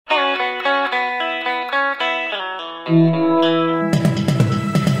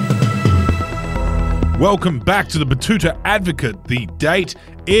Welcome back to the Betoota Advocate. The date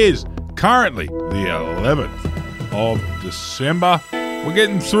is currently the 11th of December. We're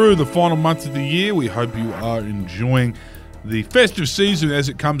getting through the final month of the year. We hope you are enjoying the festive season as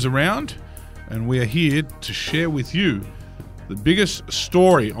it comes around. And we are here to share with you the biggest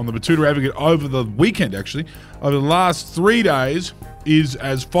story on the Betoota Advocate over the weekend, actually. Over the last 3 days is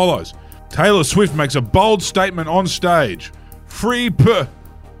as follows. Taylor Swift makes a bold statement on stage. Free pale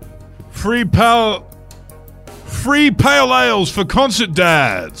ales for concert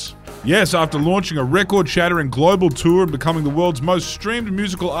dads. Yes, after launching a record-shattering global tour and becoming the world's most streamed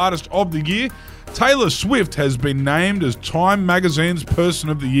musical artist of the year, Taylor Swift has been named as Time Magazine's Person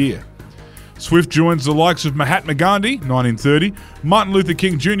of the Year. Swift joins the likes of Mahatma Gandhi, 1930, Martin Luther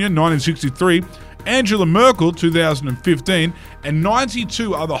King Jr., 1963, Angela Merkel, 2015, and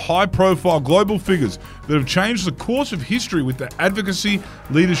 92 other high-profile global figures that have changed the course of history with their advocacy,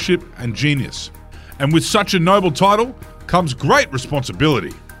 leadership, and genius. And with such a noble title comes great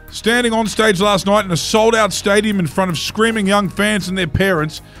responsibility. Standing on stage last night in a sold-out stadium in front of screaming young fans and their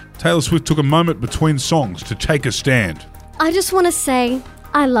parents, Taylor Swift took a moment between songs to take a stand. I just want to say,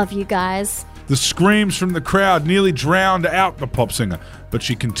 I love you guys. The screams from the crowd nearly drowned out the pop singer, but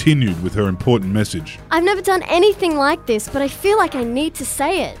she continued with her important message. I've never done anything like this, but I feel like I need to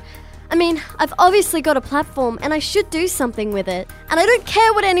say it. I mean, I've obviously got a platform and I should do something with it. And I don't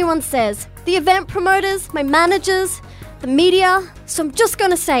care what anyone says. The event promoters, my managers, the media, so I'm just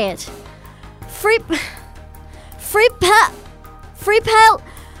gonna say it. Free pale ales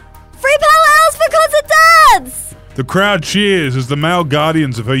for concert dads! The crowd cheers as the male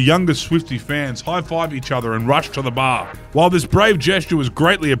guardians of her youngest Swiftie fans high-five each other and rush to the bar. While this brave gesture was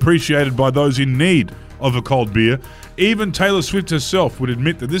greatly appreciated by those in need of a cold beer, even Taylor Swift herself would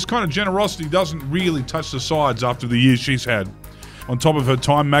admit that this kind of generosity doesn't really touch the sides after the years she's had. On top of her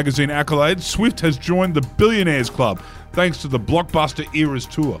Time Magazine accolades, Swift has joined the Billionaires Club thanks to the Blockbuster Eras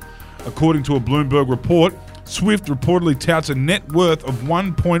Tour. According to a Bloomberg report, Swift reportedly touts a net worth of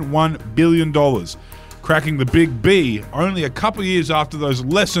 $1.1 billion, cracking the big B only a couple years after those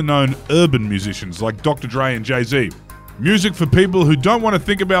lesser-known urban musicians like Dr. Dre and Jay-Z. Music for people who don't want to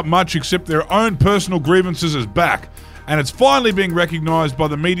think about much except their own personal grievances is back, and it's finally being recognised by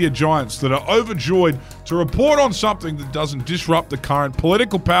the media giants that are overjoyed to report on something that doesn't disrupt the current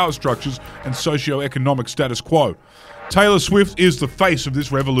political power structures and socio-economic status quo. Taylor Swift is the face of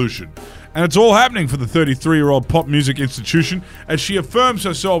this revolution. And it's all happening for the 33-year-old pop music institution as she affirms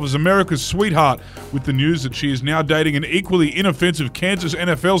herself as America's sweetheart with the news that she is now dating an equally inoffensive Kansas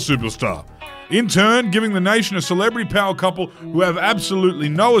NFL superstar. In turn, giving the nation a celebrity power couple who have absolutely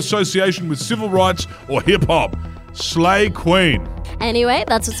no association with civil rights or hip-hop. Slay Queen. Anyway,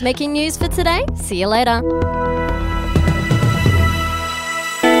 that's what's making news for today. See you later.